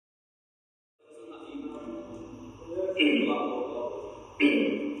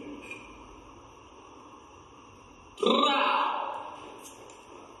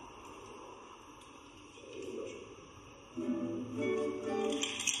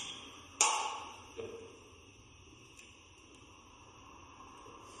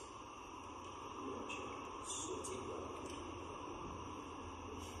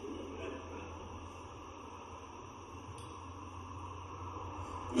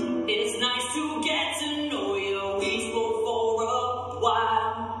It's nice to get to know you. We spoke for a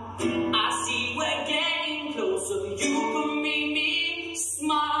while. I see we're getting closer. You can make me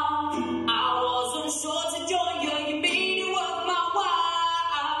smile. I wasn't sure to join you. You made it worth my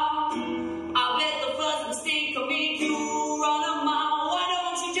while. I bet the first mistake will make you run a mile. Why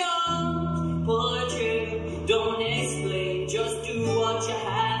don't you just pull a trigger? Don't explain. Just do what you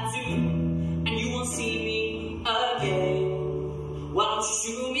have to, and you won't see me again. Why don't you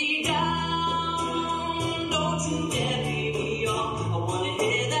shoot me down? Don't you dare leave me on. I wanna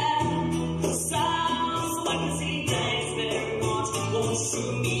hear that sound so I can say thanks very much. Won't you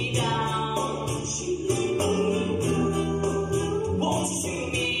shoot me down? Won't you shoot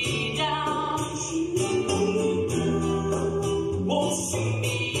me down? Won't you shoot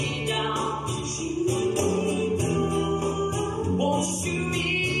me down? Won't you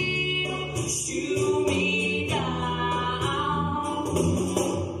shoot me down?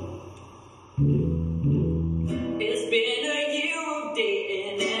 It's been a year of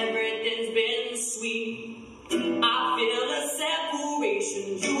dating, everything's been sweet. I feel a separation,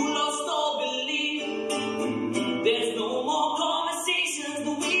 you lost all belief. There's no more conversations,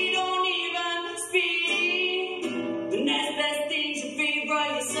 but we don't even speak. The next best thing's your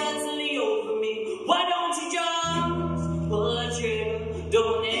favorite, you're certainly over me. Why don't you just pull a trigger?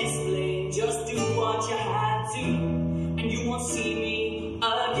 Don't explain, just do what you have to, and you won't see me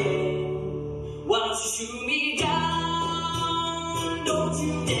again. Why don't you shoot me down? Don't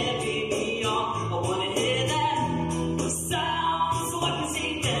you dare leave me on. I wanna hear that sound so I can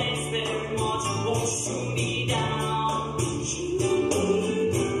say thanks very much. Won't you shoot me down?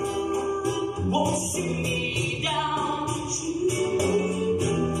 Won't you shoot me down?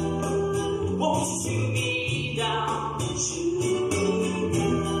 Won't you shoot me down?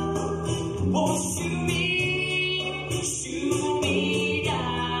 Won't you shoot me down?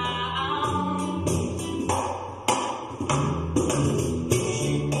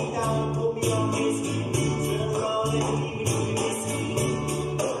 Put me on this, turn around and leave me to miss me.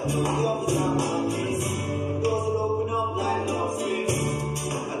 I know the other time like this, the doors will open up like love scripts.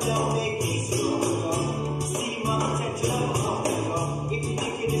 I don't make me stronger. See my potential, I'm a hunger. If you're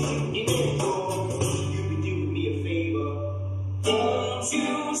thinking of shooting in the door, you be doing me a favor. Won't you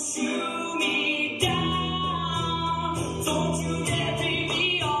shoot me down? Don't you dare leave me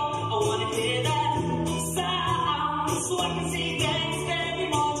on. I wanna hear that sound so I can say thanks very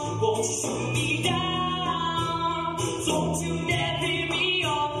much. Won't you shoot me down? Don't you dare leave me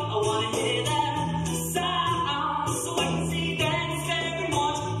on. I wanna hear that sound so I can say thanks very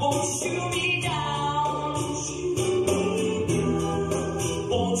much. Won't you shoot me down?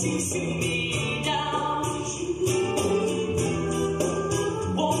 Won't you shoot me down?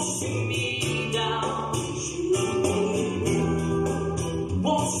 Won't you shoot me down?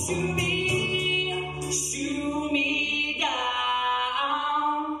 Won't you shoot me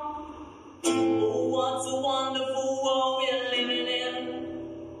down? Oh, what a wonderful world we're living in.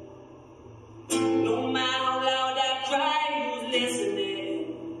 No matter how loud I cry, who's listening?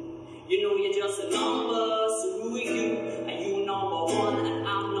 You know you're just a number, so who are you? Are you number one and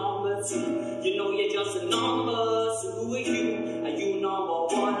I'm number two? You know you're just a number, so who are you? Are you number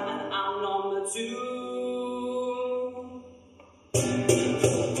one and I'm number two?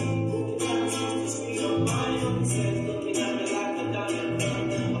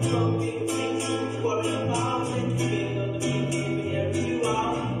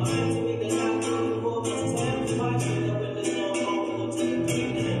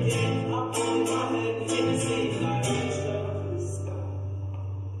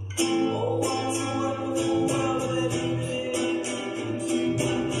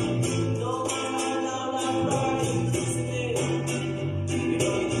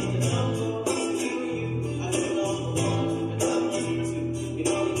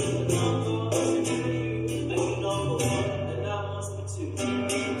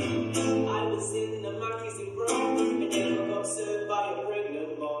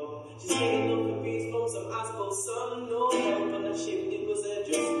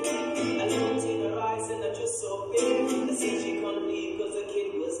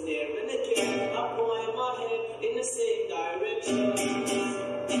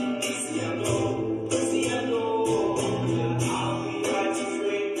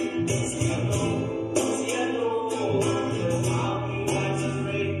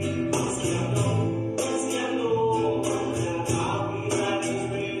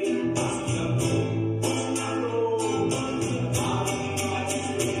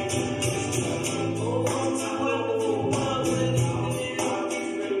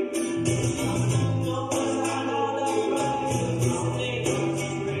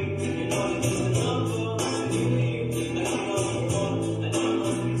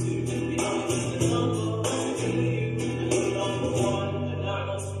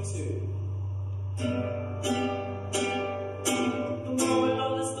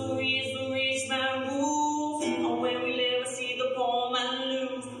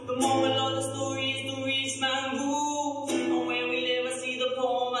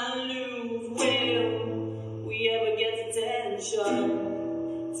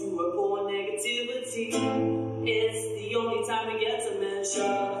 city. It's the only time it gets a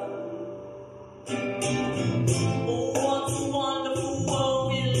mention. Oh, what a wonderful world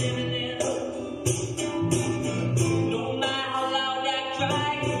we're living in. No matter how loud that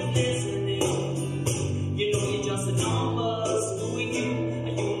cry is listening, you know you're just a number. So who are you?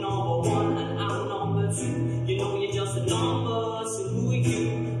 Are you number one and I'm number two? You know you're just a number. So who are you?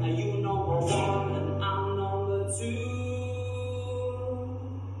 Are you number one and I'm number two?